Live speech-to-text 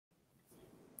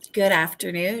Good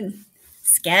afternoon,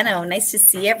 Scano. Nice to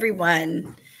see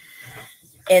everyone.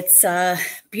 It's a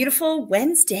beautiful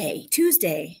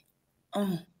Tuesday.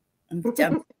 Oh,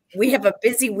 we have a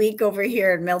busy week over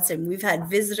here in Milton. We've had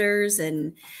visitors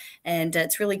and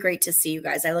it's really great to see you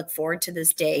guys. I look forward to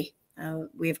this day.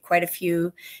 We have quite a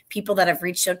few people that have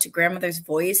reached out to Grandmother's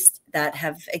Voice that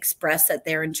have expressed that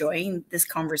they're enjoying this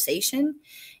conversation.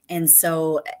 And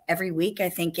so every week, I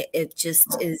think it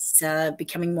just is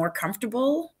becoming more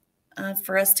comfortable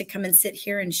for us to come and sit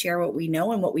here and share what we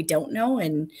know and what we don't know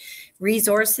and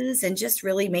resources and just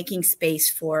really making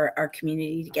space for our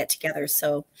community to get together.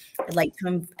 So I'd like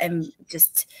to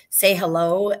just say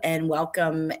hello and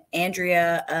welcome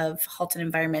Andrea of Halton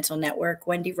Environmental Network,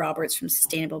 Wendy Roberts from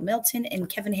Sustainable Milton, and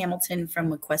Kevin Hamilton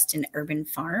from McQueston Urban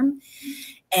Farm.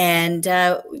 And,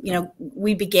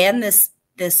 we began this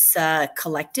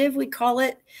collective, we call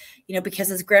it,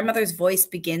 because as Grandmother's Voice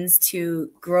begins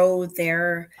to grow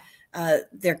their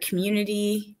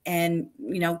community and,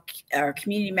 our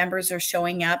community members are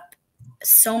showing up.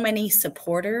 So many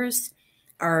supporters,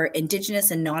 our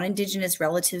Indigenous and non-Indigenous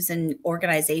relatives and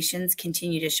organizations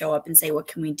continue to show up and say, what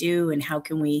can we do? And how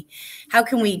can we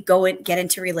go and get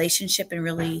into relationship and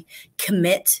really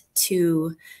commit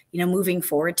to, moving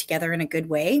forward together in a good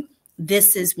way?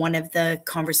 This is one of the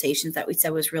conversations that we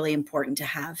said was really important to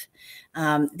have.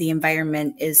 The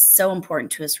environment is so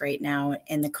important to us right now,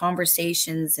 and the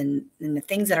conversations and the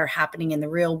things that are happening in the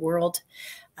real world.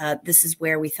 This is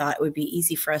where we thought it would be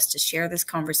easy for us to share this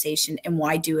conversation, and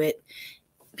why do it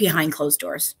behind closed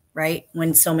doors, right?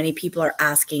 When so many people are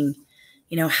asking,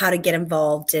 how to get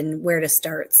involved and where to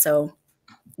start. So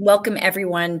welcome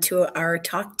everyone to our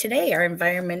talk today, our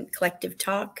Environment Collective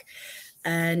Talk.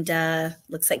 And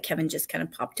looks like Kevin just kind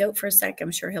of popped out for a sec.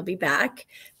 I'm sure he'll be back.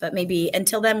 But maybe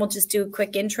until then, we'll just do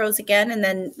quick intros again. And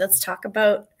then let's talk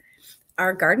about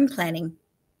our garden planning.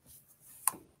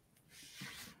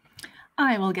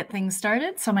 I will get things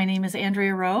started. So my name is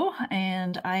Andrea Rowe,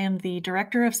 and I am the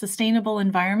Director of Sustainable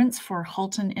Environments for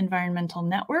Halton Environmental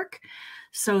Network.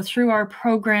 So through our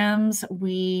programs,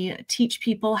 we teach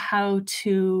people how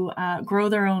to grow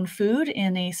their own food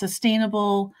in a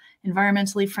sustainable,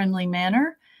 environmentally friendly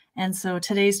manner. And so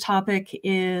today's topic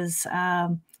is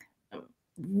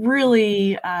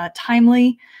really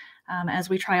timely, as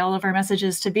we try all of our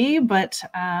messages to be. But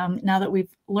now that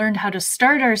we've learned how to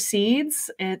start our seeds,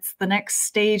 it's the next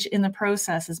stage in the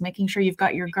process is making sure you've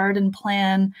got your garden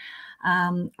plan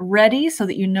ready so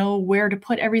that you know where to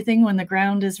put everything when the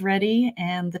ground is ready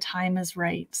and the time is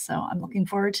right. So I'm looking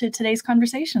forward to today's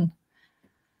conversation.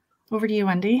 Over to you,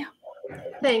 Wendy.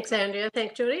 Thanks, Andrea.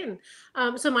 Thanks, Jody.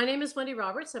 So my name is Wendy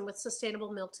Roberts. I'm with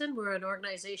Sustainable Milton. We're an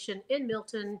organization in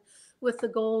Milton with the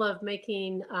goal of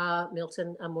making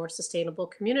Milton a more sustainable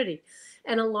community.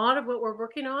 And a lot of what we're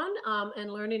working on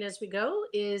and learning as we go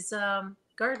is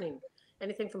gardening.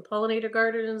 Anything from pollinator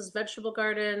gardens, vegetable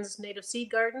gardens, native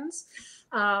seed gardens.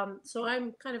 So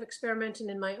I'm kind of experimenting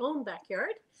in my own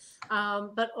backyard,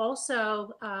 but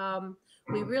also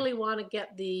we really want to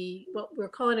get what we're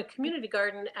calling a community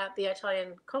garden at the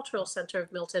Italian Cultural Center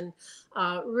of Milton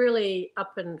really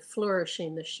up and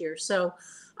flourishing this year. So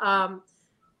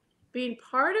being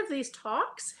part of these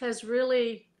talks has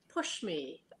really pushed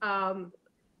me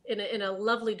in a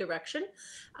lovely direction.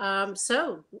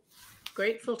 So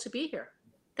grateful to be here.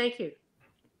 Thank you.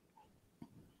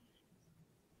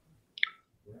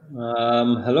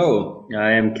 Hello,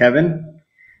 I am Kevin.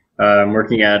 I'm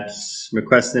working at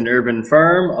McQueston Urban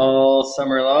Farm all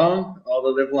summer long, all the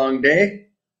live long day.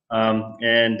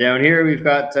 And down here we've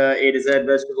got A to Z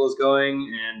vegetables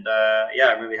going, and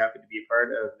I'm really happy to be a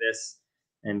part of this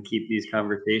and keep these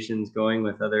conversations going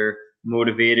with other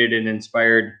motivated and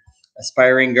inspired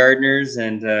aspiring gardeners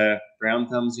and brown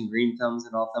thumbs and green thumbs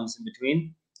and all thumbs in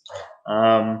between.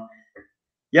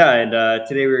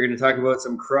 Today we're going to talk about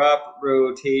some crop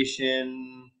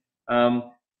rotation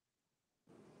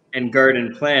and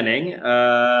garden planning.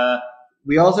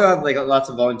 We also have lots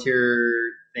of volunteer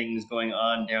things going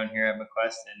on down here at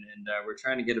McQueston, and we're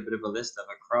trying to get a bit of a list of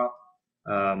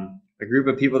a group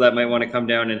of people that might want to come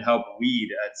down and help weed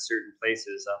at certain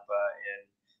places up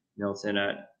in Milton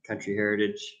at Country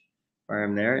Heritage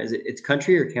Farm there. It's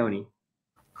country or county?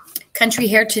 Country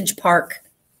Heritage Park.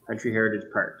 Country Heritage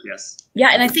Park, yes. Yeah,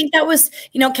 and I think that was,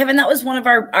 Kevin, that was one of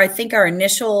our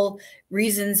initial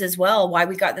reasons as well why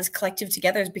we got this collective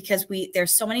together, is because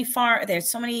there's so many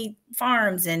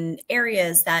farms and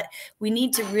areas that we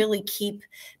need to really keep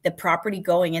the property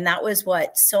going. And that was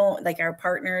what our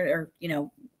partner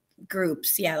or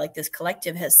groups, like this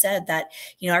collective has said, that,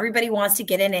 everybody wants to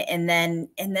get in it. And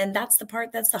then that's the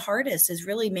part that's the hardest, is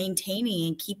really maintaining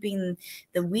and keeping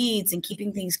the weeds and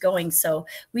keeping things going. So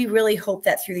we really hope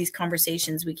that through these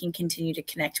conversations, we can continue to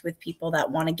connect with people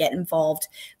that want to get involved.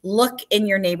 Look in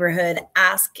your neighborhood,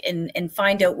 ask and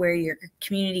find out where your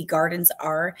community gardens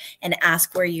are, and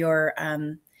ask where your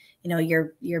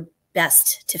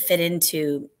best to fit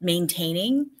into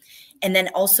maintaining. And then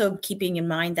also keeping in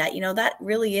mind that, that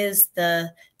really is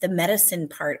the medicine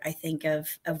part, I think,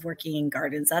 of working in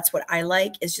gardens. That's what I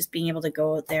like, is just being able to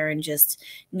go out there and just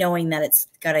knowing that it's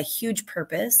got a huge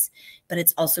purpose, but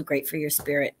it's also great for your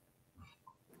spirit.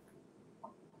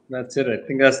 That's it. I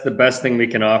think that's the best thing we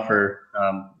can offer,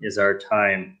 is our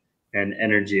time and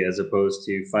energy, as opposed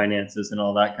to finances and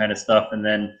all that kind of stuff. And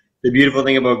then the beautiful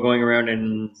thing about going around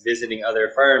and visiting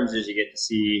other farms is you get to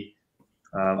see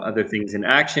other things in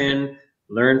action,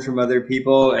 learn from other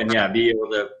people, and be able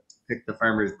to pick the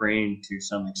farmer's brain to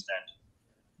some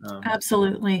extent.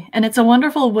 Absolutely. And it's a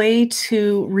wonderful way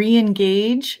to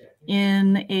re-engage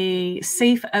in a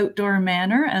safe outdoor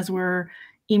manner as we're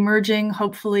emerging,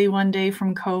 hopefully one day,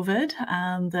 from COVID,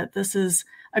 that this is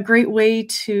a great way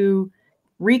to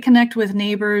reconnect with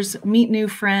neighbors, meet new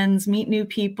friends, meet new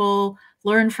people,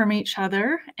 learn from each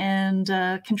other, and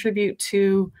contribute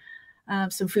to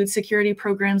some food security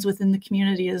programs within the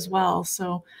community as well.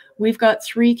 So we've got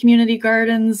 3 community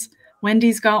gardens.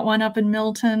 Wendy's got one up in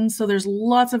Milton. So there's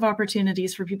lots of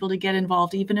opportunities for people to get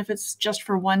involved, even if it's just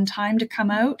for one time to come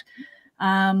out,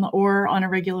 or on a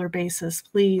regular basis.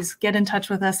 Please get in touch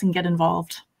with us and get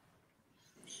involved.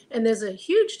 And there's a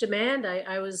huge demand.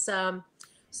 I was saw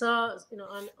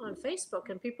on Facebook,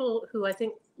 and people who I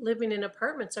think living in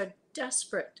apartments are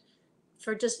desperate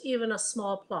for just even a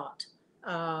small plot.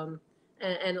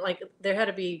 And like there had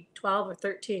to be 12 or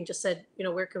 13 just said,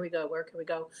 where can we go? Where can we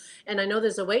go? And I know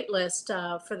there's a wait list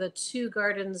for the 2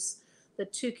 gardens, other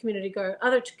two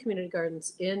community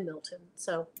gardens in Milton.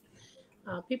 So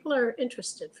people are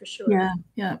interested for sure.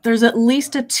 Yeah. There's at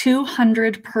least a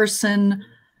 200-person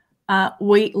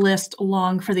wait list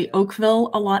long for the Oakville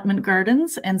allotment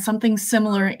gardens, and something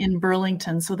similar in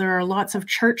Burlington. So there are lots of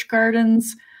church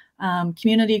gardens,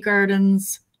 community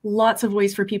gardens, lots of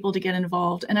ways for people to get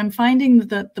involved. And I'm finding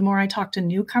that the more I talk to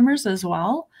newcomers as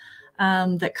well,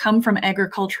 that come from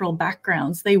agricultural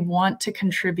backgrounds, they want to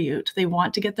contribute. They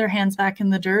want to get their hands back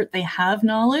in the dirt. They have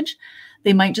knowledge.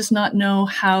 They might just not know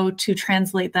how to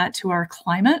translate that to our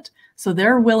climate. So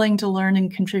they're willing to learn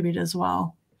and contribute as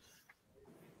well.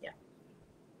 Yeah.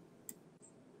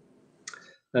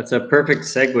 That's a perfect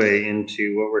segue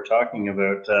into what we're talking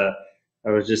about.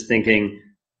 I was just thinking,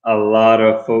 a lot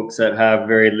of folks that have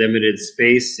very limited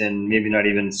space and maybe not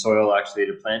even soil actually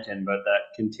to plant in, but that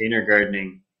container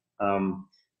gardening,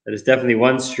 that is definitely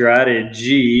one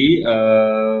strategy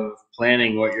of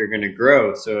planning what you're going to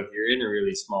grow. So if you're in a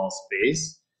really small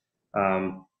space,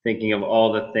 thinking of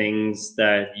all the things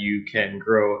that you can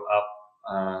grow up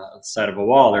on the side of a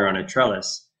wall or on a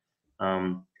trellis.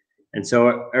 And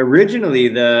so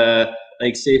originally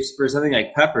say for something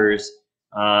like peppers,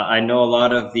 I know a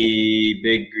lot of the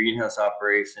big greenhouse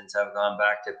operations have gone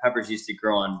back to peppers used to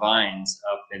grow on vines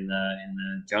up in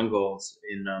the jungles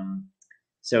in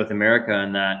South America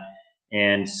and that.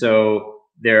 And so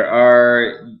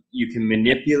you can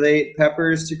manipulate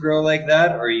peppers to grow like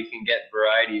that, or you can get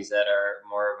varieties that are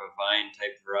more of a vine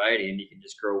type variety, and you can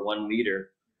just grow 1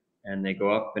 liter and they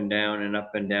go up and down and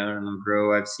up and down and they'll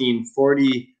grow. I've seen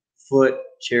 40-foot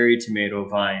cherry tomato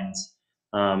vines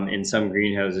in some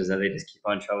greenhouses that they just keep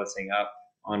on trellising up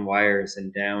on wires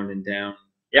and down and down.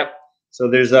 Yep. So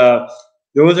those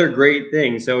are great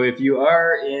things. So if you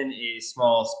are in a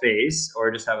small space,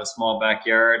 or just have a small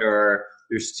backyard, or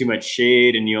there's too much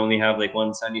shade and you only have like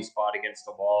one sunny spot against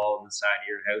the wall on the side of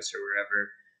your house or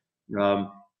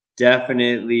wherever,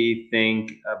 definitely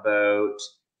think about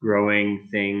growing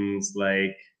things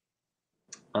like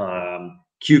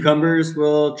cucumbers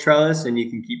will trellis, and you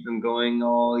can keep them going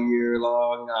all year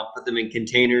long. Put them in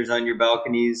containers on your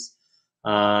balconies,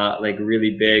 like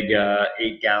really big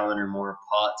 8-gallon or more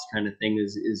pots kind of thing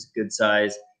is good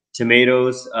size.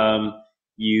 Tomatoes,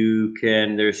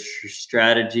 there's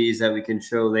strategies that we can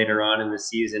show later on in the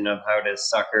season of how to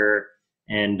sucker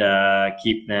and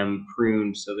keep them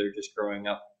pruned so they're just growing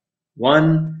up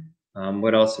one.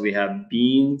 What else do we have?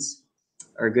 Beans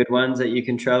are good ones that you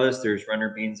can trellis. There's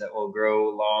runner beans that will grow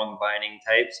long vining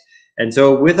types. And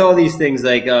so with all these things,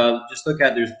 like just look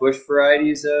at, there's bush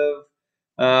varieties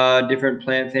of different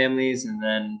plant families, and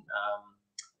then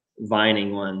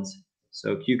vining ones.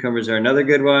 So cucumbers are another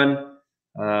good one.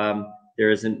 There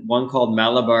isn't one called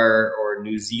Malabar or or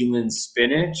New Zealand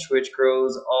spinach, which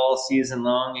grows all season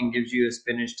long and gives you a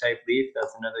spinach type leaf.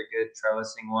 That's another good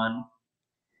trellising one.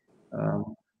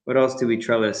 What else do we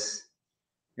trellis,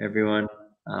 everyone?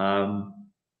 Can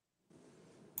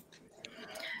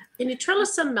you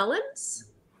trellis some melons?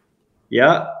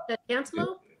 Yeah. At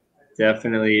cantaloupe?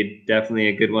 Definitely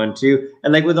a good one too.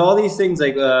 And like with all these things,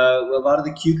 like a lot of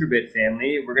the cucurbit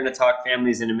family, we're going to talk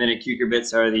families in a minute.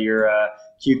 Cucurbits are your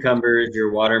cucumbers,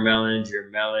 your watermelons, your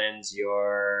melons,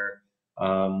 your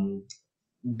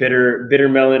bitter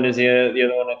melon is the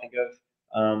other one I think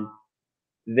of.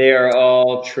 They are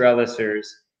all trellisers.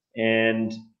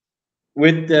 And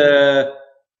with the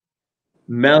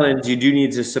melons, you do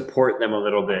need to support them a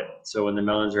little bit. So when the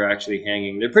melons are actually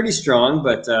hanging, they're pretty strong,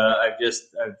 but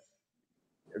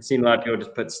I've seen a lot of people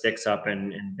just put sticks up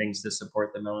and things to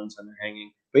support the melons when they're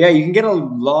hanging. But yeah, you can get a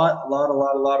lot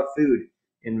of food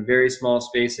in very small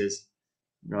spaces.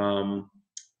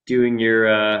 Doing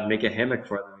your make a hammock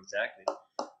for them, exactly.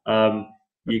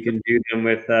 You can do them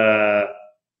with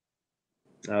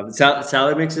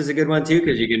salad mix is a good one too,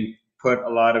 because you can put a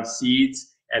lot of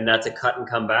seeds, and that's a cut and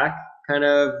come back kind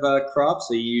of crop.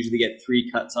 So you usually get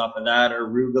 3 cuts off of that, or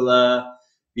arugula.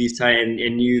 These tiny,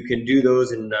 and you can do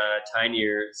those in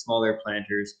tinier, smaller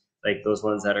planters, like those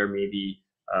ones that are maybe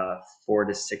 4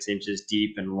 to 6 inches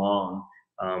deep and long,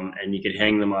 and you can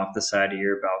hang them off the side of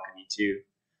your balcony too.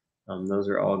 Those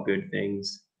are all good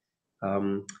things.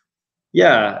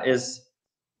 Yeah,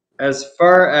 as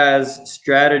far as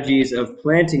strategies of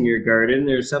planting your garden,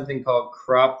 there's something called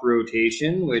crop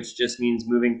rotation, which just means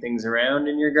moving things around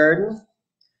in your garden.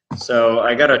 So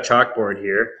I got a chalkboard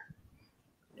here,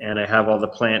 and I have all the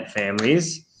plant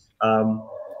families.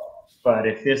 But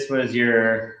if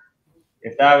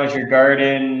that was your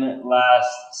garden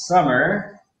last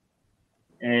summer,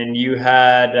 and you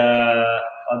had,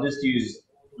 I'll just use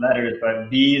letters, but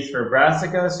B's for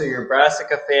brassica. So your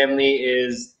brassica family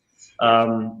is,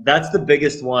 that's the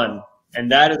biggest one.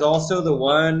 And that is also the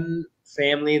one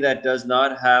family that does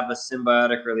not have a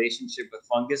symbiotic relationship with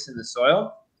fungus in the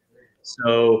soil.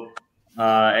 So,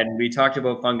 and we talked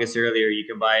about fungus earlier. You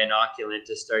can buy inoculant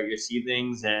to start your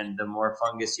seedlings, and the more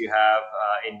fungus you have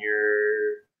in your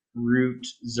root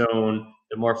zone,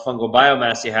 the more fungal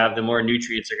biomass you have, the more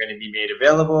nutrients are going to be made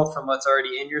available from what's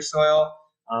already in your soil.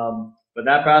 But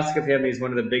that brassica family is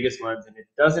one of the biggest ones, and it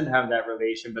doesn't have that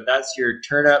relation, but that's your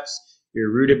turnips,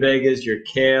 your rutabagas, your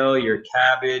kale, your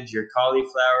cabbage, your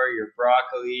cauliflower, your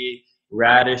broccoli,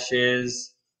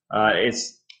 radishes.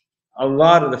 It's a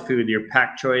lot of the food, your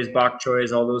pak choys, bok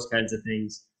choys, all those kinds of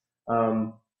things.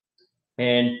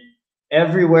 And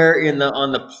everywhere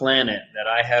on the planet that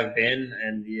I have been,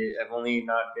 and I've only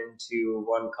not been to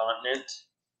one continent,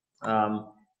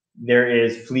 there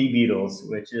is flea beetles,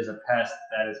 which is a pest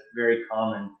that is very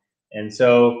common. And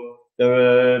so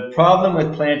the problem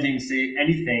with planting, say,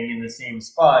 anything in the same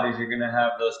spot is you're going to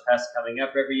have those pests coming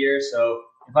up every year. So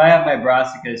if I have my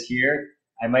brassicas here,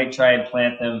 I might try and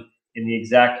plant them in the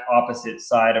exact opposite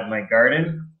side of my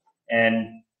garden. And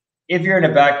if you're in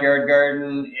a backyard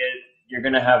garden, you're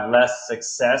going to have less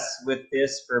success with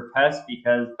this for pests,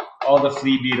 because all the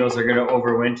flea beetles are going to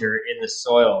overwinter in the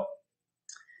soil.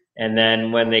 And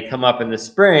then when they come up in the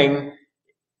spring,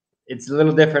 it's a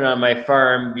little different on my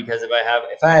farm, because if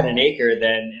I had an acre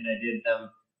then, and I did them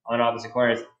on opposite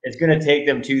corners, it's going to take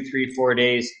them 2, 3, 4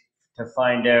 days to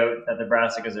find out that the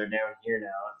brassicas are down here now.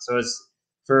 So it's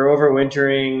for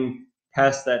overwintering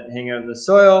pests that hang out in the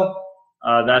soil.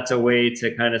 That's a way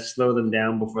to kind of slow them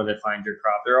down before they find your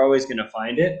crop. They're always going to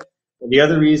find it. But the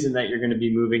other reason that you're going to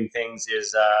be moving things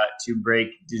is to break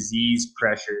disease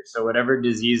pressure. So whatever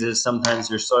diseases, sometimes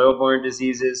they're soil-borne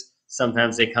diseases,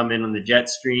 sometimes they come in on the jet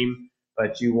stream,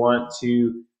 but you want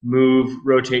to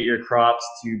rotate your crops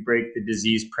to break the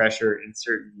disease pressure in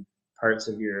certain parts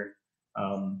of your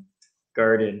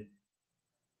garden.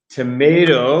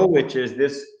 Tomato, which is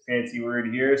this fancy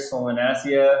word here,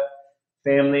 Solanaceae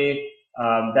family.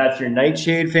 That's your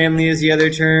nightshade family is the other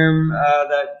term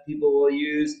that people will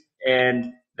use.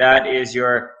 And that is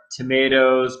your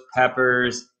tomatoes,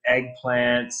 peppers,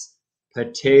 eggplants,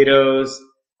 potatoes,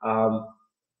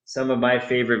 some of my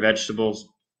favorite vegetables.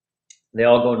 They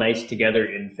all go nice together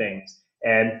in things.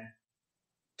 And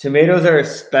tomatoes are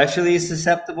especially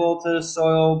susceptible to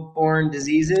soil-borne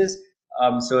diseases.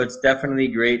 So it's definitely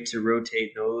great to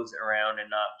rotate those around and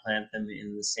not plant them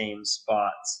in the same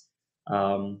spots.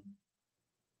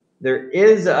 There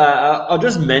is, I'll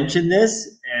just mention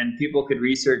this, and people could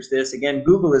research this. Again,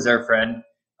 Google is our friend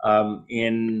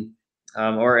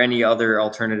or any other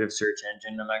alternative search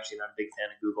engine. I'm actually not a big fan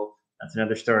of Google. That's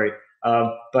another story.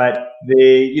 But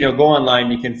they, go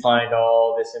online. You can find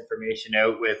all this information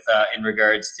out with in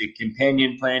regards to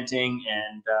companion planting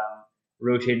and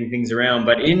rotating things around.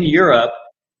 But in Europe,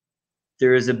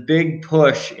 there is a big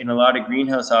push in a lot of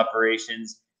greenhouse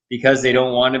operations because they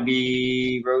don't want to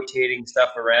be rotating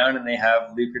stuff around, and they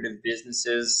have lucrative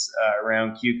businesses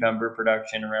around cucumber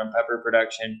production, around pepper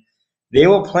production. They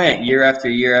will plant year after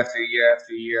year after year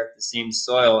after year of the same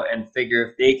soil and figure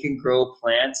if they can grow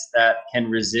plants that can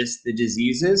resist the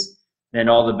diseases, then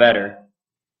all the better.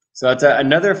 So that's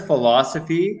another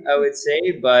philosophy, I would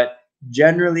say, but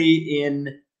generally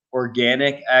in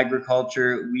organic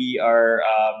agriculture, we are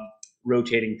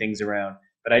rotating things around.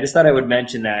 But I just thought I would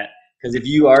mention that because if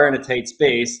you are in a tight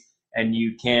space and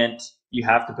you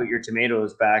have to put your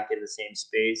tomatoes back in the same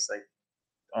space, like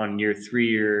on year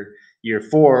 3 or year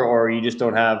 4, or you just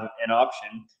don't have an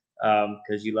option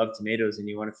because you love tomatoes and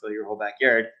you want to fill your whole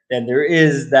backyard, then there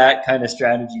is that kind of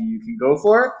strategy you can go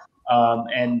for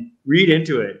and read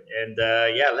into it. And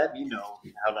let me know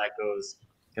how that goes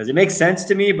because it makes sense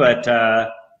to me. But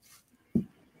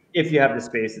if you have the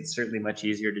space, it's certainly much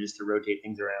easier to rotate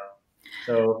things around.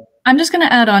 So I'm just going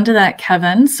to add on to that,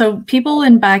 Kevin. So people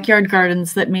in backyard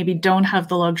gardens that maybe don't have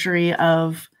the luxury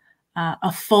of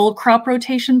a full crop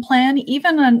rotation plan,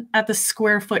 even at the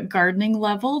square foot gardening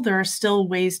level, there are still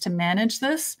ways to manage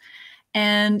this.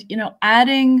 And,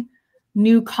 adding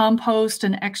new compost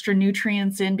and extra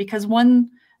nutrients in, because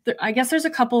I guess there's a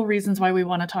couple reasons why we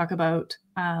want to talk about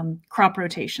crop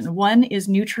rotation. One is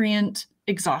nutrient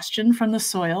exhaustion from the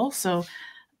soil. So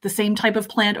the same type of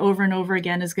plant over and over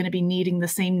again is going to be needing the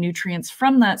same nutrients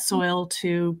from that soil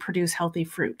to produce healthy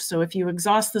fruit. So if you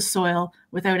exhaust the soil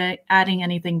without adding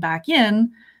anything back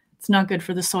in, it's not good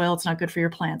for the soil. It's not good for your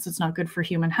plants. It's not good for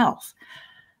human health.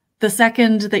 The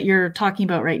second that you're talking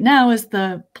about right now is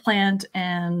the plant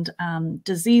and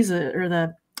diseases, or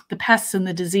the pests and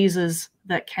the diseases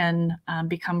that can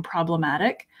become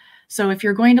problematic. So if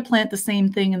you're going to plant the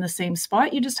same thing in the same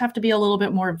spot, you just have to be a little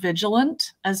bit more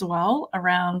vigilant as well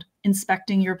around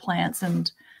inspecting your plants and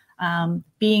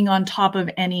being on top of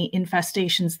any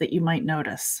infestations that you might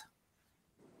notice.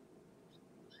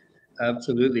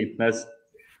 Absolutely. That's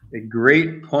a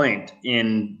great point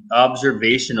in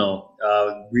observational.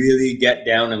 Really get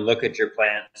down and look at your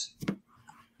plants.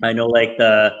 I know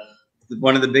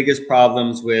one of the biggest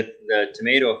problems with the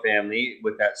tomato family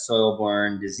with that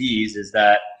soil-borne disease is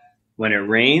that when it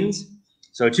rains,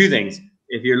 so 2 things.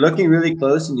 If you're looking really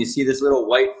close and you see this little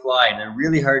white fly, and they're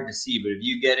really hard to see, but if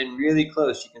you get in really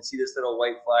close, you can see this little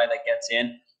white fly that gets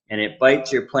in and it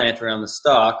bites your plant around the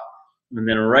stalk. And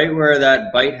then right where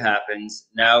that bite happens,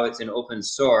 now it's an open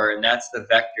sore, and that's the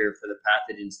vector for the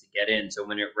pathogens to get in. So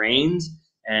when it rains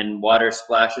and water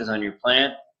splashes on your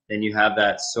plant, then you have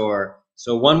that sore.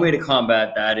 So one way to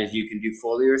combat that is you can do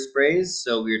foliar sprays.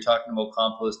 So we were talking about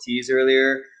compost teas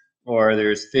earlier, or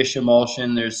there's fish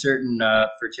emulsion. There's certain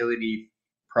fertility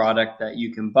product that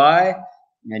you can buy,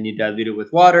 and you dilute it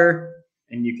with water,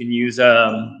 and you can use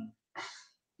a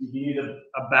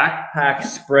backpack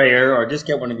sprayer, or just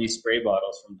get one of these spray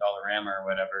bottles from Dollarama or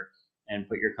whatever, and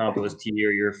put your compost tea or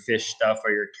your fish stuff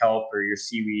or your kelp or your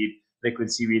seaweed,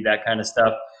 liquid seaweed, that kind of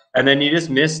stuff, and then you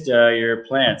just mist your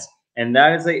plants, and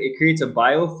that is it creates a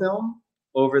biofilm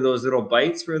over those little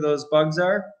bites where those bugs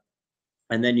are.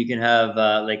 And then you can have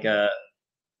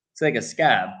it's like a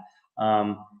scab,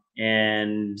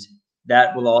 and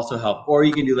that will also help. Or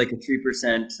you can do like a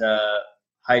 3%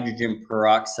 hydrogen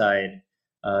peroxide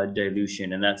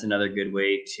dilution, and that's another good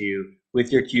way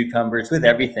with your cucumbers, with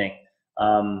everything.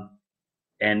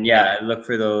 And look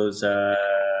for those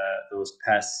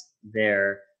pests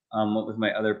there. What was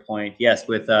my other point? Yes,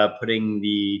 with putting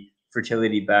the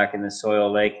fertility back in the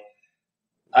soil.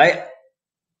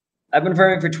 I've been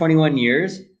farming for 21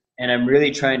 years, and I'm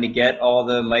really trying to get all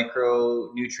the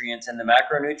micronutrients and the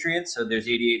macronutrients. So there's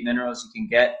 88 minerals you can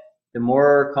get. The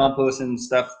more compost and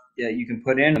stuff that you can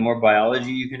put in, the more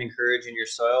biology you can encourage in your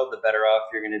soil, the better off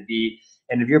you're going to be.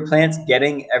 And if your plant's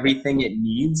getting everything it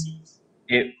needs,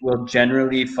 it will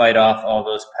generally fight off all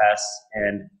those pests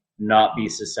and not be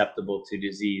susceptible to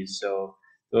disease. So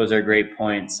those are great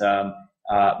points.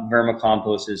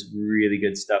 Vermicompost is really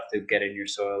good stuff to get in your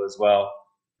soil as well.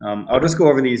 I'll just go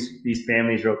over these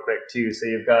families real quick too. So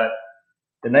you've got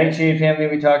the nightshade family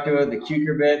we talked about, the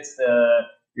cucurbits,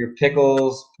 your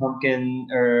pickles, pumpkin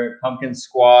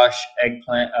squash,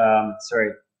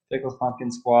 pickles,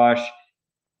 pumpkin squash,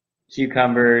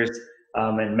 cucumbers,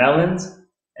 and melons,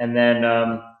 and then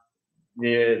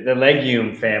the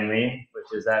legume family, which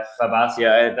is that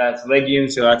Fabaceae. That's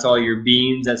legumes, so that's all your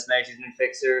beans. That's nitrogen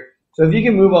fixer. So if you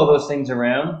can move all those things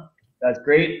around, That's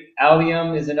great.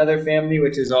 Allium is another family,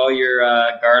 which is all your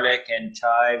garlic and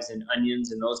chives and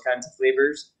onions and those kinds of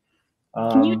flavors.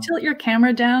 Can you tilt your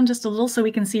camera down just a little so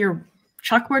we can see your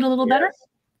chalkboard a little better?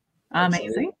 Amazing.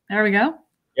 Absolutely. There we go.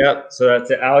 Yep. So that's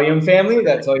the allium family.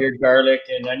 That's all your garlic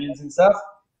and onions and stuff.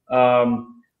 And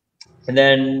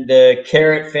then the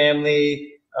carrot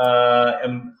family,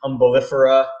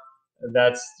 umbellifera.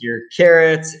 That's your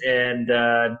carrots and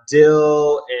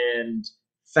dill and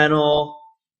fennel.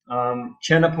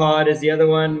 Chenopod is the other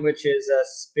one, which is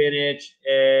spinach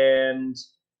and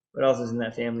what else is in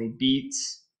that family?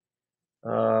 Beets.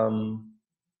 Those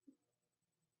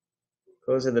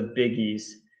are the biggies.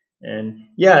 And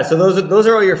yeah, so those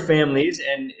are all your families,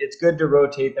 and it's good to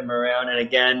rotate them around. And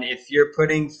again, if you're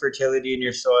putting fertility in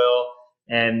your soil,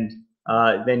 and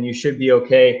then you should be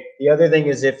okay. The other thing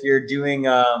is if you're doing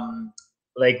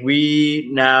like we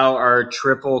now are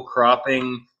triple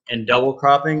cropping and double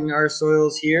cropping our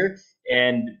soils here,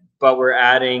 but we're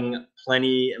adding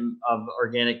plenty of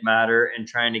organic matter and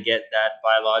trying to get that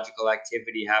biological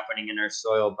activity happening in our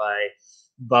soil by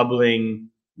bubbling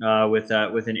with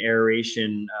an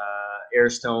aeration air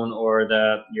stone or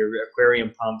your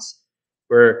aquarium pumps.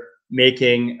 We're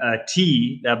making a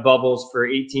tea that bubbles for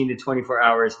 18 to 24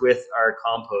 hours with our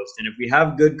compost. And if we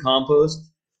have good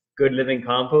compost, good living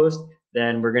compost,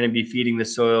 then we're going to be feeding the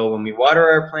soil when we water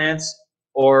our plants,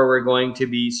 or we're going to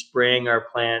be spraying our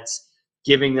plants,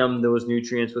 giving them those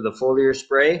nutrients with a foliar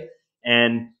spray.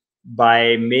 And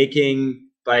by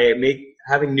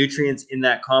having nutrients in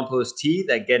that compost tea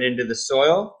that get into the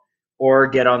soil or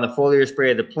get on the foliar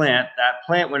spray of the plant, that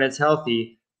plant, when it's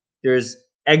healthy, there's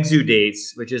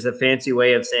exudates, which is a fancy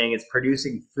way of saying it's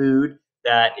producing food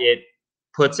that it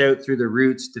puts out through the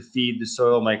roots to feed the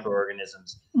soil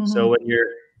microorganisms. Mm-hmm. So when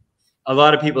a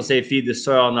lot of people say feed the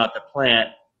soil, not the plant,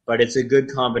 but it's a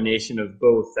good combination of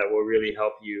both that will really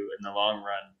help you in the long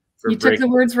run. You took the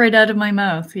words right out of my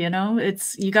mouth. You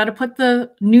got to put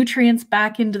the nutrients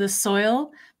back into the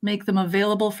soil, make them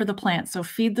available for the plant. So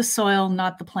feed the soil,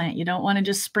 not the plant. You don't want to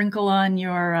just sprinkle on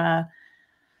your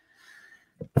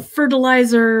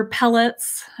fertilizer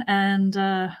pellets and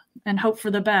hope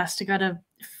for the best. You got to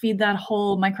feed that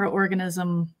whole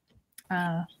microorganism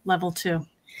level too.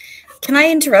 Can I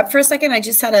interrupt for a second? I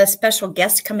just had a special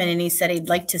guest come in and he said he'd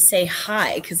like to say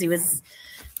hi because he was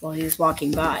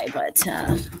walking by, but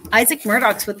Isaac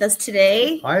Murdoch's with us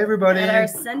today. Hi, everybody. At our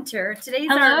center. Today's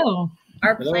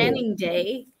our planning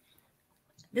day.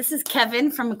 This is Kevin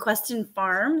from McQuestion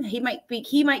Farm. He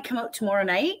might come out tomorrow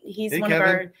night. He's one of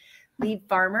our lead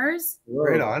farmers.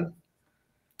 Right on.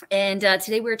 And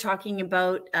today we're talking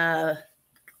about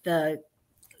the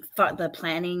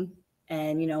planning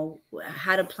and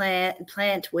how to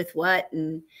plant with what.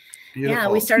 And beautiful. Yeah,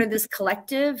 we started this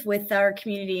collective with our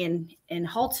community in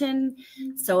Halton.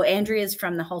 So Andrea's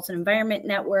from the Halton Environment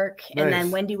Network. Nice. And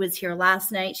then Wendy was here last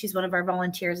night. She's one of our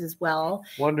volunteers as well.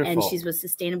 Wonderful. And she's with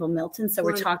Sustainable Milton. So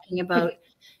we're talking about,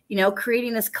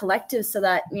 creating this collective so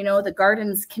that, the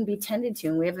gardens can be tended to.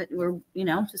 And we're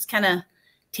just kind of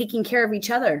taking care of each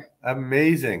other.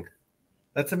 Amazing.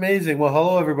 That's amazing. Well,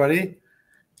 hello, everybody.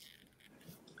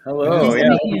 Hello. Yeah.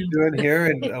 What are you doing here?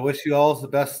 And I wish you all the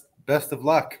best of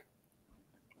luck.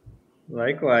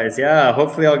 Likewise. Yeah.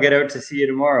 Hopefully I'll get out to see you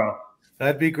tomorrow.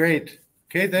 That'd be great.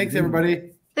 Okay. Thanks,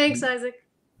 everybody. Thanks, Isaac.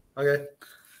 Okay.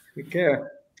 Take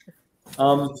care.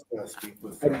 I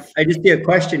just see a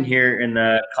question here in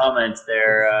the comments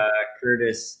there,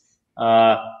 Curtis.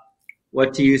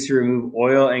 What to use to remove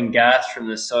oil and gas from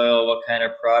the soil? What kind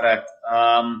of product?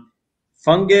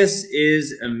 Fungus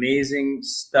is amazing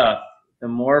stuff. The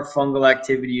more fungal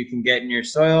activity you can get in your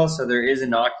soil, so there is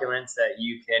inoculants that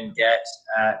you can get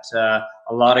at a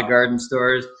lot of garden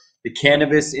stores. The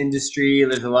cannabis industry,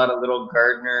 there's a lot of little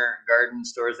garden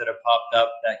stores that have popped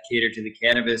up that cater to the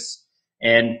cannabis.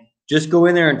 And just go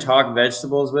in there and talk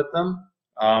vegetables with them.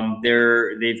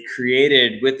 They've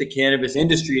created, with the cannabis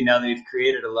industry now, they've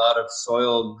created a lot of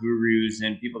soil gurus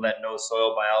and people that know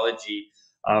soil biology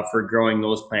for growing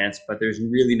those plants. But there's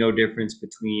really no difference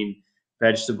between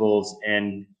vegetables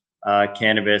and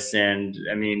cannabis, and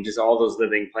I mean just all those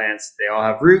living plants. They all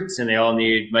have roots and they all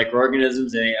need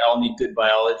microorganisms and they all need good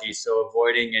biology. So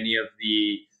avoiding any of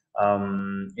the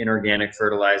inorganic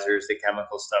fertilizers, the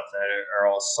chemical stuff that are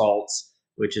all salts,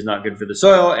 which is not good for the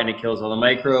soil and it kills all the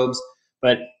microbes.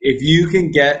 But if you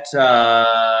can get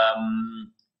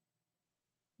some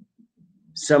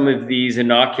of these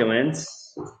inoculants,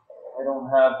 I don't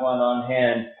have one on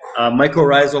hand,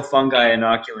 mycorrhizal fungi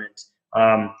inoculant.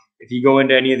 If you go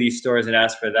into any of these stores and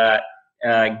ask for that,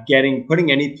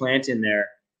 putting any plant in there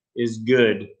is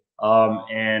good.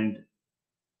 And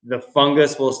the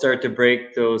fungus will start to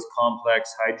break those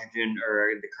complex hydrogen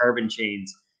or the carbon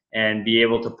chains and be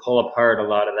able to pull apart a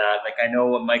lot of that. Like I know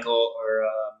what Michael, or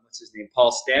what's his name,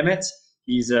 Paul Stamets,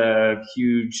 he's a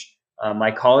huge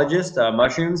mycologist,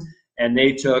 mushrooms, and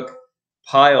they took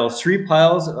three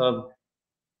piles of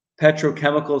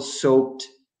petrochemical soaked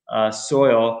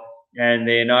soil, and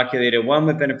they inoculated one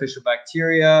with beneficial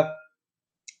bacteria,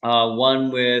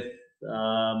 one with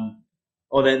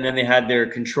then they had their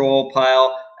control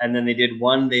pile, and then they did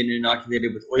one they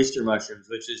inoculated with oyster mushrooms,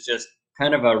 which is just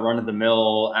kind of a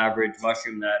run-of-the-mill average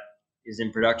mushroom that is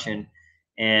in production.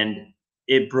 And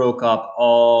it broke up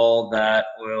all that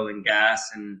oil and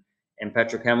gas and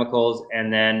petrochemicals.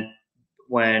 And then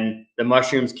when the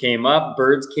mushrooms came up,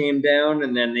 birds came down,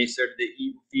 and then they started to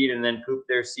eat, feed, and then poop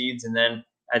their seeds. And then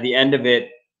at the end of it,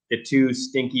 the two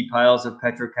stinky piles of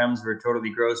petrochems were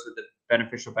totally gross with the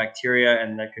beneficial bacteria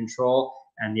and the control,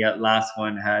 and the last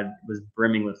one was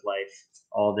brimming with life.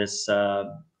 All this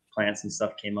plants and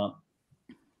stuff came up.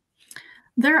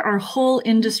 There are whole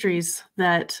industries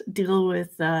that deal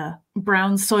with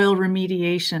brown soil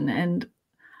remediation, and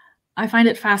I find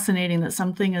it fascinating that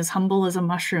something as humble as a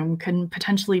mushroom can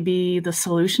potentially be the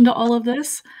solution to all of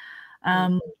this.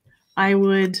 I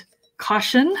would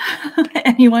caution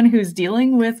anyone who's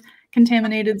dealing with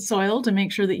contaminated soil to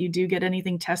make sure that you do get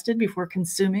anything tested before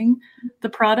consuming the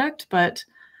product. But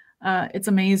it's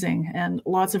amazing, and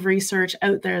lots of research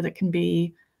out there that can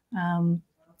be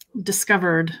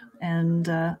discovered and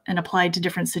applied to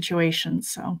different situations.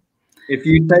 So if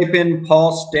you type in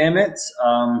Paul Stamets,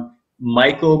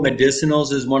 Michael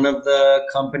Medicinals is one of the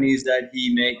companies that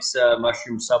he makes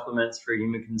mushroom supplements for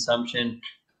human consumption.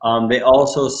 They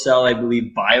also sell, I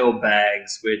believe, bio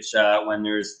bags, which when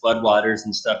there's floodwaters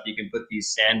and stuff, you can put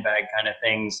these sandbag kind of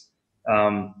things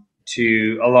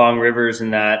along rivers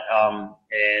and that.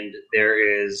 And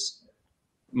there is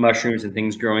mushrooms and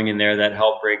things growing in there that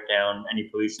help break down any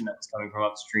pollution that's coming from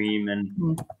upstream.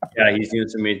 And yeah, he's doing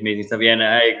some amazing stuff. Yeah, and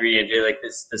I agree, Andrea, like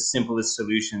the simplest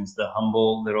solutions, the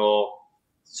humble little,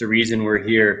 it's the reason we're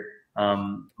here,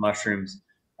 mushrooms,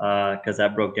 because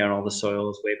that broke down all the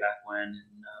soils way back when. And,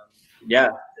 yeah,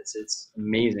 it's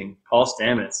amazing. Paul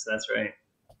Stamets, that's right.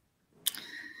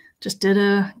 Just did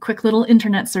a quick little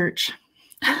internet search.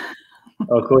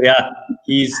 Oh, cool. Yeah,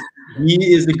 he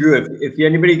is the guru. If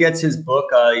anybody gets his book,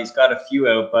 he's got a few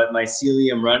out, but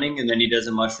Mycelium Running, and then he does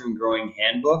a mushroom growing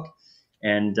handbook.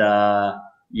 And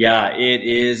yeah, it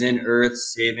is an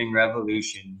earth-saving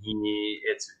revolution.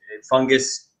 It's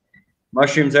fungus.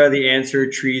 Mushrooms are the answer.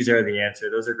 Trees are the answer.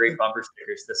 Those are great bumper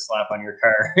stickers to slap on your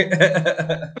car.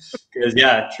 Because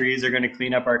yeah, trees are going to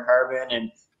clean up our carbon,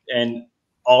 and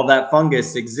all that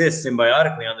fungus exists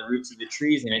symbiotically on the roots of the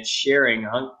trees, and it's sharing.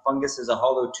 Fungus is a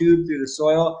hollow tube through the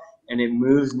soil, and it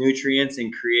moves nutrients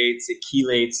and it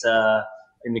chelates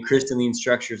in the crystalline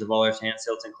structures of all our sand,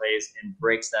 silts, and clays, and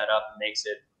breaks that up and makes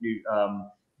it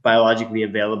biologically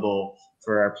available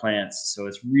for our plants. So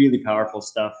it's really powerful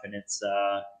stuff, and it's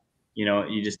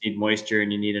you just need moisture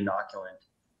and you need inoculant.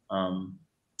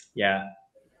 Yeah,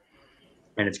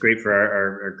 and it's great for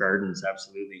our gardens,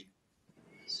 absolutely.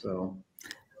 So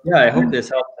yeah, I hope this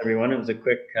helps everyone. It was a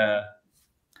quick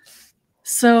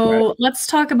so let's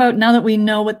talk about, now that we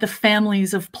know what the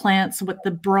families of plants, what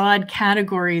the broad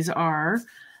categories are,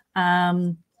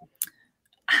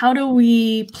 how do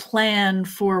we plan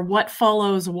for what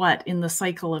follows what in the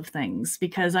cycle of things?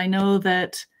 Because I know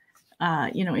that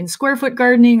in square foot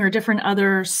gardening or different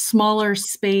other smaller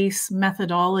space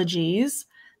methodologies,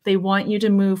 they want you to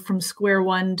move from square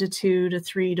 1 to 2 to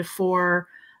 3 to 4.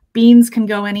 Beans can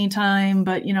go anytime,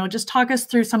 but just talk us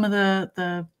through some of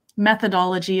the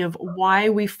methodology of why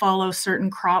we follow certain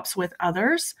crops with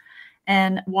others,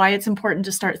 and why it's important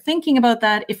to start thinking about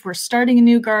that if we're starting a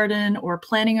new garden or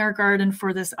planning our garden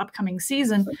for this upcoming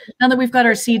season. Now that we've got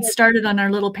our seeds started on our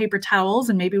little paper towels,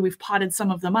 and maybe we've potted some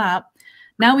of them up,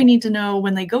 now we need to know,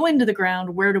 when they go into the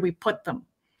ground, where do we put them?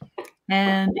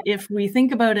 And if we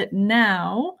think about it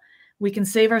now, we can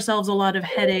save ourselves a lot of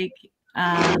headache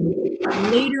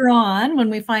later on when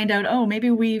we find out, oh,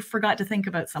 maybe we forgot to think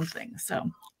about something.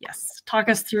 So yes, talk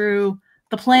us through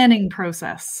the planning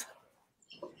process.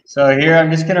 So here, I'm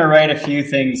just gonna write a few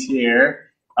things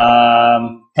here.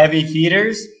 Heavy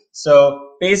feeders.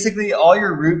 So basically all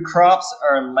your root crops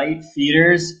are light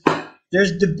feeders.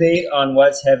 There's debate on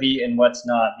what's heavy and what's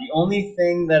not. The only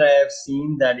thing that I have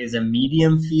seen that is a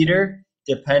medium feeder,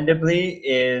 dependably,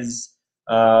 is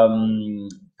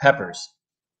peppers.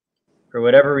 For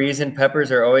whatever reason,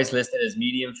 peppers are always listed as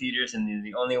medium feeders, and they're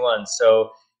the only ones.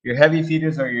 So your heavy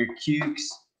feeders are your cukes,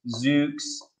 zooks,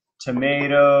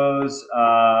 tomatoes,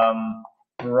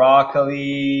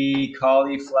 broccoli,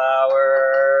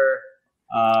 cauliflower.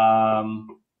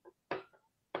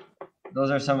 Those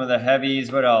are some of the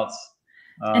heavies. What else?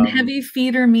 And heavy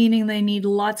feeder meaning they need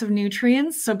lots of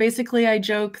nutrients. So basically I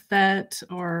joke that,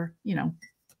 or, you know,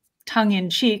 tongue in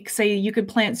cheek, say you could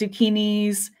plant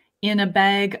zucchinis in a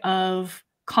bag of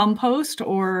compost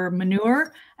or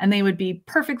manure, and they would be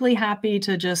perfectly happy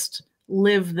to just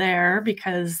live there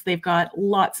because they've got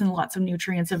lots and lots of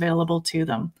nutrients available to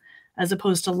them, as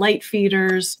opposed to light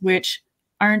feeders, which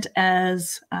aren't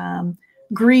as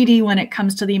greedy when it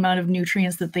comes to the amount of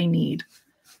nutrients that they need,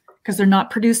 because they're not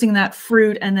producing that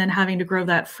fruit and then having to grow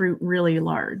that fruit really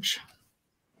large.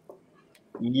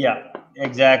 Yeah,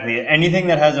 exactly. Anything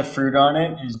that has a fruit on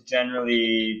it is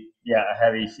generally, yeah, a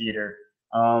heavy feeder.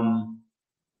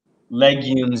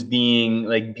 Legumes being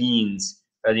like beans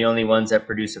are the only ones that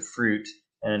produce a fruit,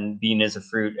 and bean is a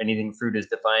fruit. Anything fruit is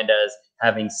defined as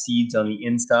having seeds on the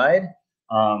inside.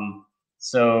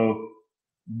 So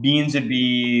beans would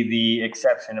be the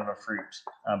exception of a fruit,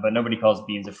 but nobody calls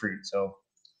beans a fruit. So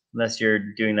unless you're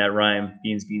doing that rhyme,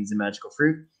 beans, the magical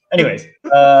fruit. Anyways,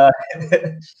 so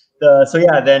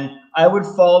yeah, then I would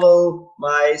follow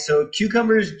so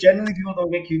cucumbers, generally people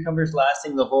don't get cucumbers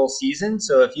lasting the whole season.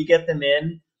 So if you get them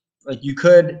in, like you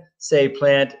could say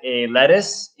plant a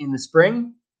lettuce in the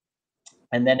spring,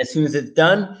 and then as soon as it's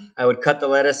done, I would cut the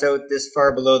lettuce out this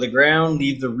far below the ground,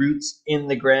 leave the roots in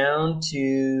the ground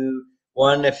to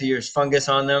one, if there's fungus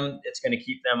on them, it's going to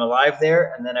keep them alive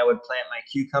there. And then I would plant my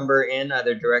cucumber in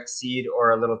either direct seed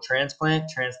or a little transplant.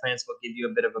 Transplants will give you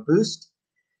a bit of a boost.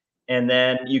 And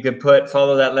then you could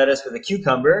follow that lettuce with a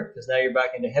cucumber, because now you're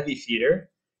back into heavy feeder.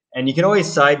 And you can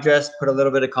always side dress, put a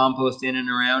little bit of compost in and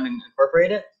around and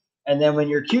incorporate it. And then when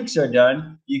your cukes are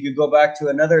done, you could go back to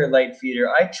another light feeder.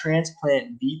 I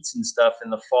transplant beets and stuff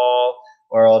in the fall,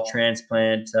 or I'll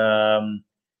transplant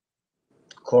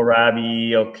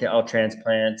kohlrabi. I'll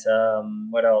transplant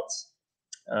what else?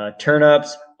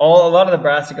 Turnips. A lot of the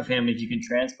brassica families you can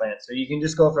transplant. So you can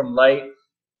just go from light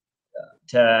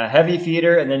to heavy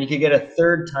feeder, and then you could get a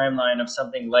third timeline of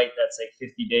something light that's like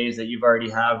 50 days that you've already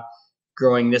have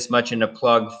growing this much in a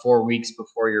plug 4 weeks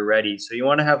before you're ready. So you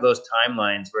want to have those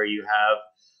timelines where you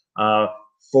have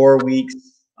 4 weeks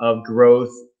of growth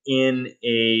in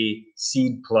a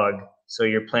seed plug. So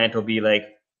your plant will be like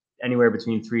anywhere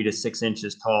between 3 to 6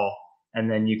 inches tall,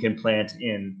 and then you can plant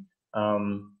in.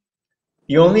 The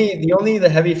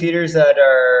heavy feeders that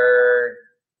are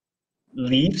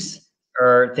leaves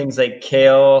are things like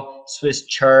kale, Swiss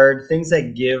chard, things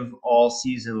that give all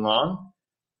season long.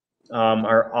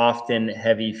 Are often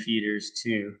heavy feeders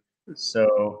too.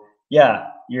 So yeah,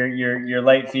 your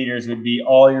light feeders would be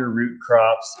all your root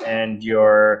crops and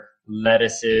your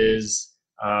lettuces,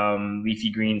 leafy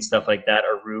green stuff like that,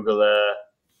 arugula.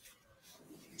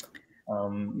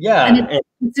 And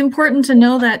it's important to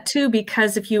know that too,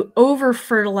 because if you over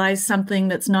fertilize something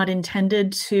that's not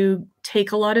intended to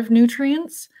take a lot of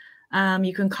nutrients,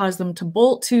 you can cause them to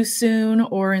bolt too soon,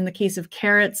 or in the case of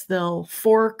carrots, they'll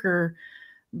fork or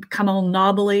become all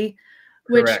knobbly,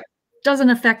 which Correct. doesn't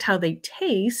affect how they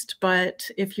taste.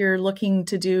 But if you're looking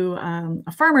to do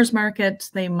a farmer's market,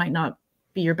 they might not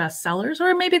be your best sellers,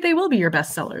 or maybe they will be your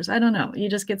best sellers. I don't know. You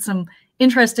just get some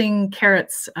interesting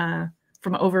carrots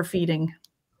from overfeeding.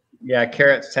 Yeah,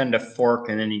 carrots tend to fork,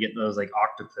 and then you get those like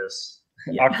octopus,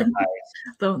 Yeah. octopi.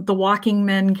 the walking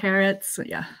men carrots.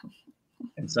 Yeah.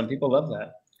 And some people love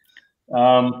that.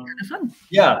 Kind of fun.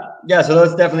 Yeah. So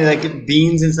that's definitely like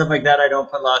beans and stuff like that. I don't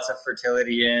put lots of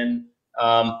fertility in.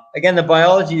 Again, the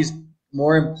biology is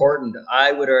more important,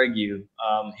 I would argue,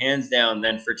 hands down,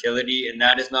 than fertility, and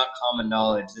that is not common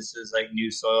knowledge. This is like new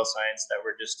soil science that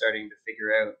we're just starting to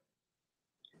figure out.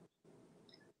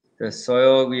 The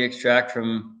soil we extract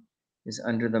from is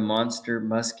under the monster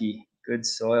muskie. Good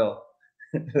soil.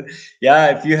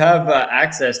 Yeah, if you have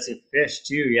access to fish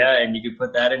too, yeah, and you can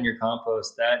put that in your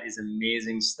compost, that is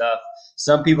amazing stuff.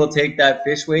 Some people take that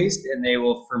fish waste and they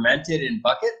will ferment it in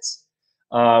buckets,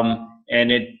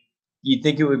 and you'd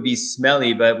think it would be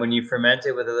smelly, but when you ferment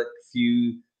it with a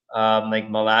few like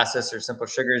molasses or simple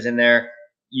sugars in there,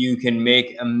 you can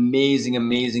make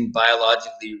amazing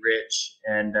biologically rich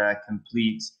and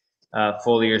complete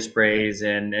foliar sprays,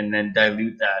 and then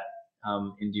dilute that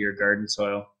into your garden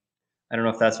soil. I don't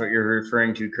know if that's what you're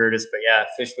referring to, Curtis, but yeah,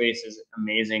 fish waste is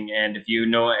amazing. And if you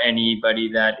know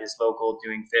anybody that is local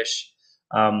doing fish,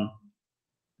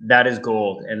 that is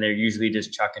gold, and they're usually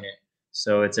just chucking it.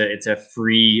 So it's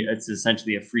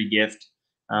essentially a free gift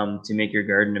to make your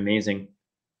garden amazing.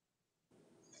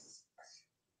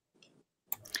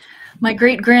 My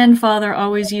great-grandfather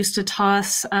always used to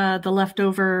toss the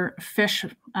leftover fish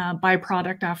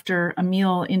byproduct after a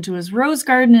meal into his rose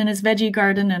garden and his veggie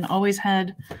garden, and always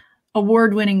had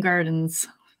award-winning gardens.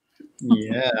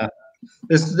 Yeah,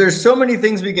 there's so many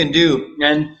things we can do,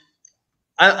 and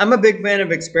I'm a big fan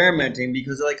of experimenting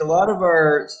because like a lot of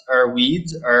our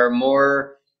weeds are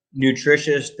more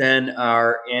nutritious than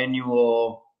our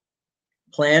annual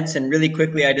plants. And really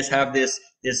quickly, I just have this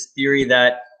theory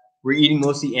that we're eating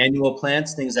mostly annual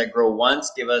plants, things that grow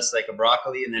once, give us like a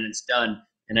broccoli, and then it's done.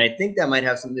 And I think that might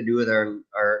have something to do with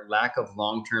our lack of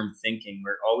long-term thinking.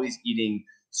 We're always eating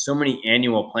so many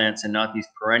annual plants and not these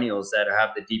perennials that have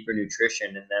the deeper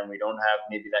nutrition, and then we don't have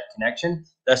maybe that connection.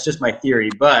 That's just my theory.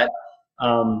 But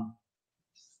oh,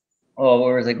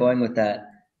 where was I going with that?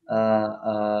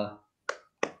 I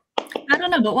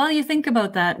don't know, but while you think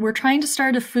about that, we're trying to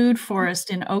start a food forest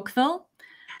in Oakville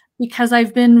because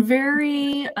I've been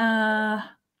very, I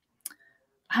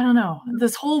don't know,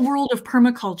 this whole world of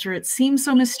permaculture, it seems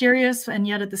so mysterious, and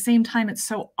yet at the same time, it's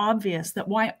so obvious that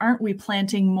why aren't we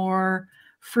planting more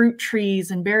fruit trees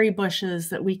and berry bushes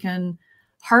that we can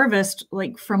harvest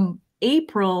like from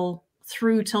April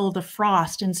through till the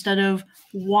frost instead of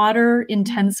water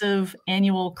intensive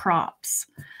annual crops.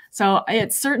 So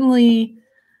it's certainly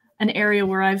an area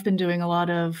where I've been doing a lot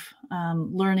of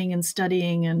learning and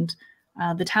studying, and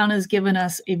the town has given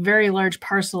us a very large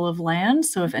parcel of land.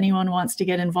 So if anyone wants to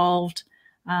get involved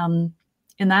in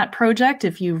that project,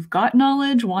 if you've got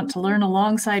knowledge, want to learn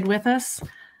alongside with us,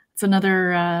 it's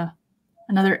another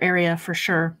area for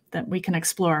sure that we can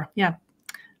explore. Yeah,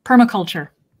 permaculture,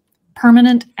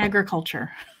 permanent agriculture.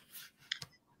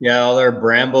 Yeah, all our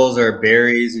brambles, our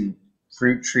berries, and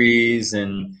fruit trees,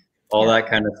 and all that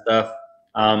kind of stuff.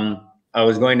 I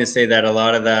was going to say that a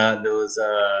lot of those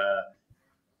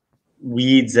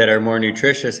weeds that are more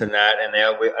nutritious than that, and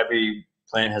every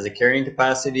plant has a carrying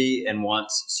capacity and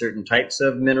wants certain types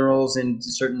of minerals in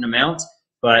certain amounts.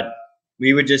 But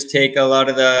we would just take a lot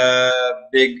of the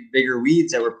bigger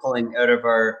weeds that we're pulling out of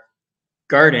our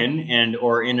garden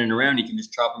or in and around. You can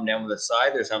just chop them down with a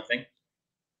scythe or something.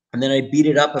 And then I beat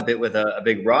it up a bit with a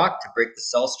big rock to break the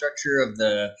cell structure of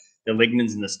the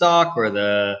lignins in the stalk or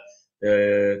the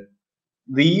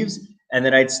leaves. And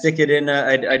then I'd stick it in,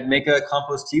 I'd make a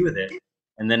compost tea with it.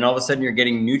 And then all of a sudden you're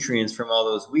getting nutrients from all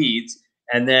those weeds.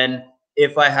 And then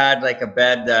if I had like a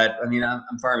bed that, I mean, I'm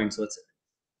farming, so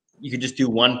you could just do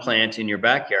one plant in your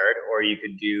backyard, or you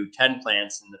could do 10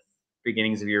 plants in the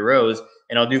beginnings of your rows,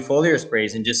 and I'll do foliar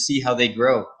sprays and just see how they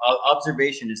grow.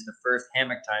 Observation is the first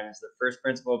hammock time, is the first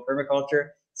principle of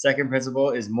permaculture. Second principle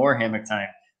is more hammock time,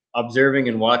 observing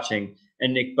and watching.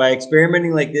 And by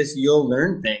experimenting like this, you'll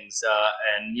learn things.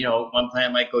 And you know, one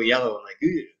plant might go yellow and like,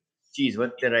 ooh, geez,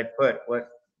 what did I put? What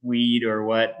weed or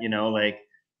what, you know, like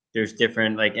there's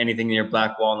different, like anything near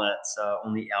black walnuts,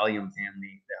 only allium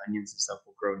family, the onions and stuff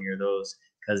will grow near those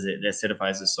because it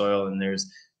acidifies the soil, and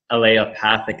there's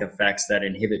allelopathic effects that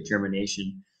inhibit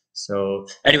germination. So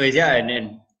anyways, yeah,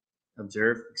 and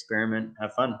observe, experiment,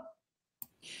 have fun.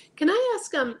 Can I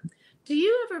ask, do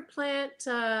you ever plant,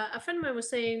 a friend of mine was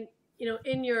saying, you know,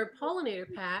 in your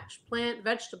pollinator patch, plant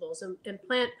vegetables and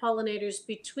plant pollinators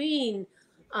between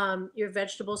your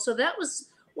vegetables. So that was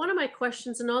one of my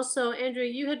questions. And also, Andrea,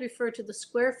 you had referred to the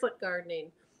square foot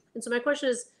gardening. And so my question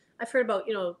is, I've heard about,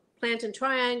 you know, plant in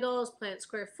triangles, plant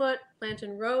square foot, plant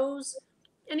in rows.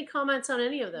 Any comments on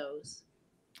any of those?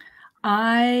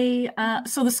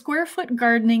 So the square foot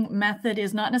gardening method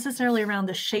is not necessarily around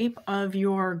the shape of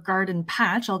your garden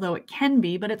patch, although it can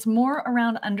be, but it's more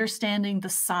around understanding the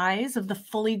size of the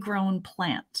fully grown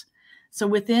plant. So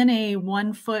within a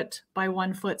 1 foot by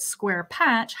 1 foot square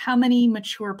patch, how many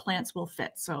mature plants will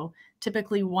fit? So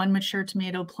typically one mature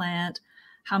tomato plant,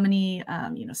 how many,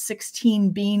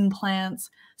 16 bean plants.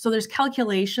 So there's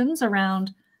calculations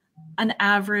around an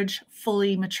average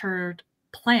fully matured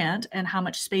plant and how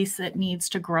much space it needs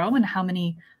to grow and how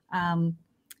many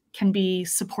can be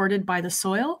supported by the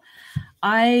soil.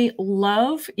 I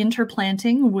love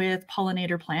interplanting with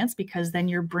pollinator plants because then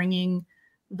you're bringing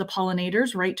the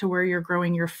pollinators right to where you're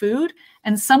growing your food,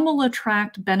 and some will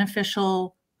attract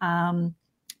beneficial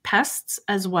pests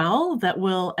as well that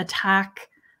will attack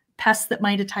pests that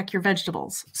might attack your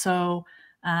vegetables. So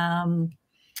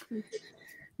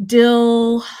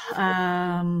dill,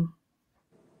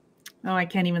 I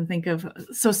can't even think of.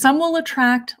 So some will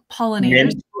attract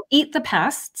pollinators, eat the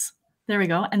pests. There we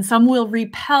go. And some will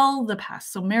repel the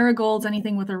pests. So marigolds,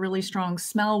 anything with a really strong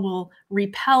smell, will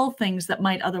repel things that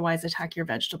might otherwise attack your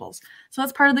vegetables. So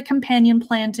that's part of the companion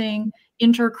planting,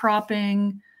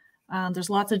 intercropping. There's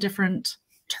lots of different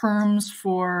terms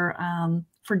for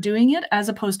doing it, as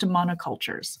opposed to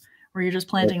monocultures, where you're just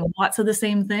planting lots of the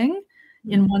same thing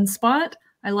in one spot.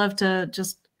 I love to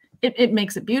just, it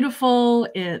makes it beautiful.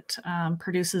 It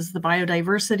produces the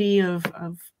biodiversity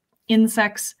of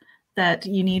insects that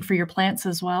you need for your plants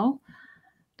as well.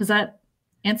 Does that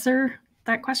answer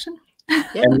that question?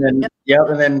 And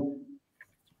then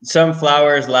some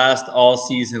flowers last all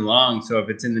season long. So if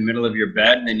it's in the middle of your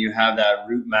bed, then you have that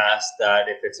root mass that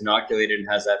if it's inoculated and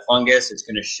has that fungus, it's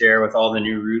going to share with all the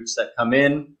new roots that come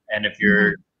in. And if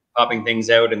you're popping things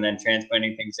out and then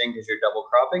transplanting things in because you're double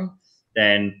cropping,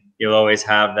 then you'll always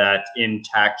have that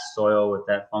intact soil with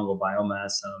that fungal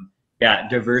biomass. Yeah,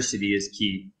 diversity is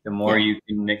key. The more you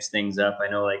can mix things up. I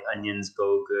know like onions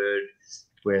go good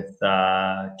with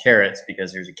carrots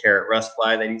because there's a carrot rust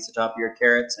fly that eats the top of your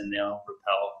carrots and they'll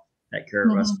repel that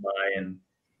carrot rust fly. And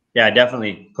yeah,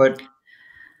 definitely put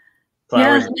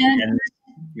flowers in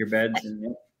your beds.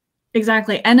 And,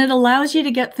 Exactly. And it allows you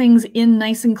to get things in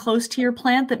nice and close to your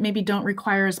plant that maybe don't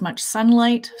require as much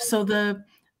sunlight. So the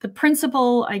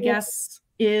principle, I guess,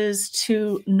 is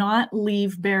to not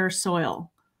leave bare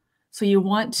soil. So you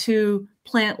want to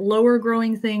plant lower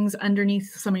growing things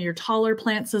underneath some of your taller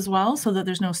plants as well, so that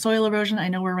there's no soil erosion. I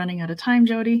know we're running out of time,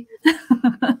 Jody.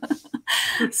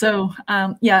 So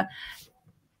yeah,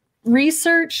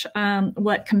 research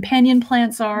what companion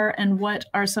plants are and what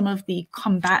are some of the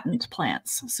combatant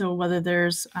plants. So whether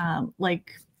there's,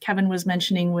 like Kevin was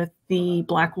mentioning with the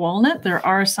black walnut, there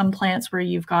are some plants where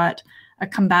you've got a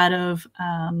combative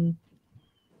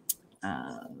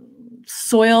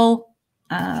soil,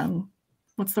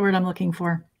 what's the word I'm looking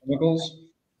for? Chemicals?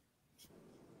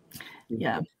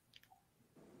 Yeah.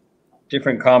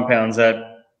 Different compounds that.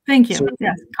 Thank you.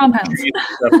 Yes, compounds.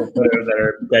 that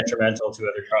are detrimental to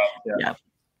other crops.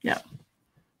 Yeah.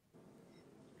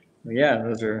 Yeah,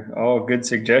 those are all good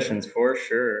suggestions for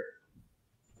sure.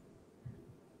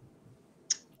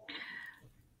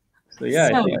 So yeah,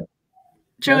 so,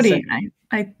 Jody,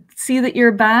 I see that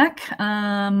you're back.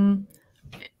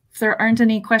 If there aren't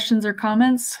any questions or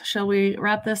comments, shall we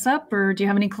wrap this up, or do you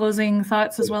have any closing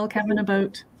thoughts as well, Kevin,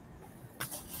 about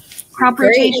crop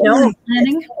rotation and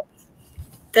planning?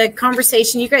 The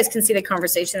conversation, you guys can see the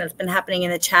conversation that's been happening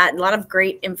in the chat. A lot of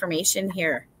great information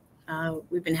here.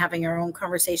 We've been having our own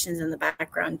conversations in the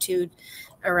background too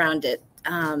around it.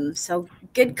 So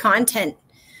good content.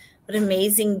 What an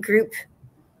amazing group.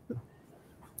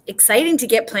 Exciting to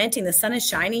get planting. The sun is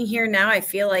shining here now. I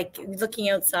feel like looking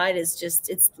outside is just,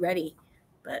 it's ready.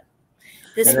 But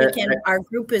this weekend, our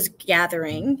group is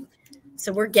gathering.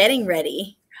 So we're getting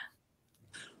ready.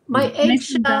 My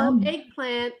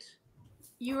eggplant,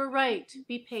 you were right.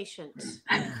 Be patient.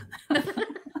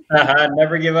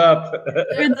 Never give up.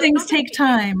 Good things take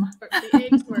time. The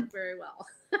eggs work very well.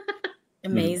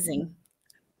 Amazing.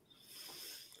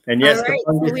 And yes, the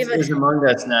fungus is among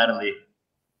us, Natalie.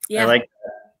 Yeah. I like that.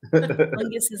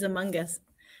 Fungus is among us.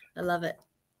 I love it.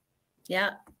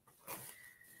 Yeah.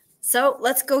 So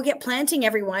let's go get planting,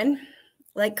 everyone.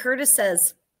 Like Curtis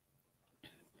says.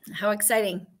 How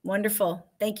exciting. Wonderful.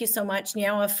 Thank you so much,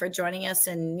 Nyawa, for joining us,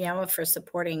 and Nyawa for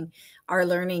supporting our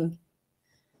learning,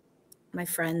 my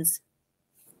friends.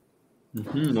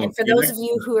 And for those of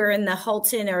you who are in the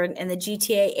Halton or in the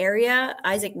GTA area,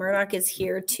 Isaac Murdoch is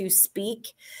here to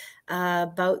speak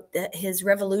about his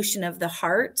revolution of the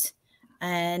heart.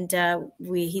 And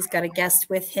he's got a guest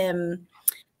with him.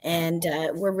 And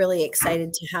we're really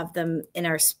excited to have them in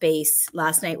our space.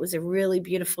 Last night was a really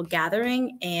beautiful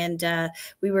gathering, and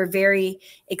we were very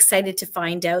excited to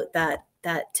find out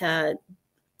that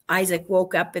Isaac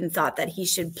woke up and thought that he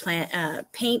should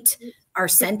paint our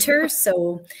center.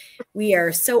 So we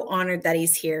are so honored that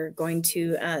he's here, going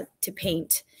to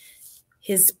paint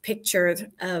his picture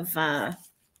of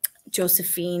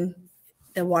Josephine,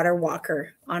 the water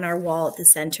walker, on our wall at the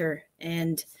center.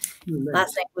 And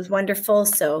last night was wonderful.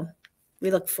 So we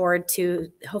look forward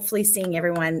to hopefully seeing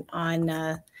everyone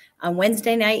on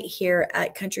Wednesday night here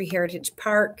at Country Heritage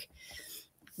Park.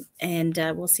 And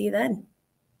we'll see you then.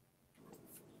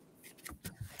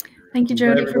 Thank you,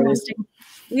 Jody, for hosting.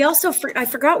 We also, I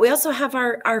forgot, we also have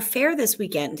our fair this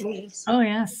weekend. Oh,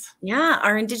 yes. Yeah,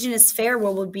 our Indigenous fair,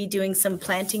 where we'll be doing some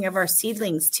planting of our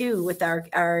seedlings too with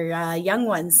our young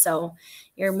ones. So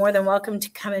you're more than welcome to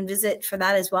come and visit for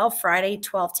that as well. Friday,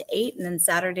 12 to 8, and then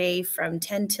Saturday from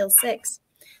 10 till 6.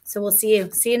 So we'll see you.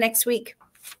 See you next week.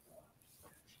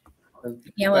 Bye,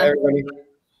 everybody.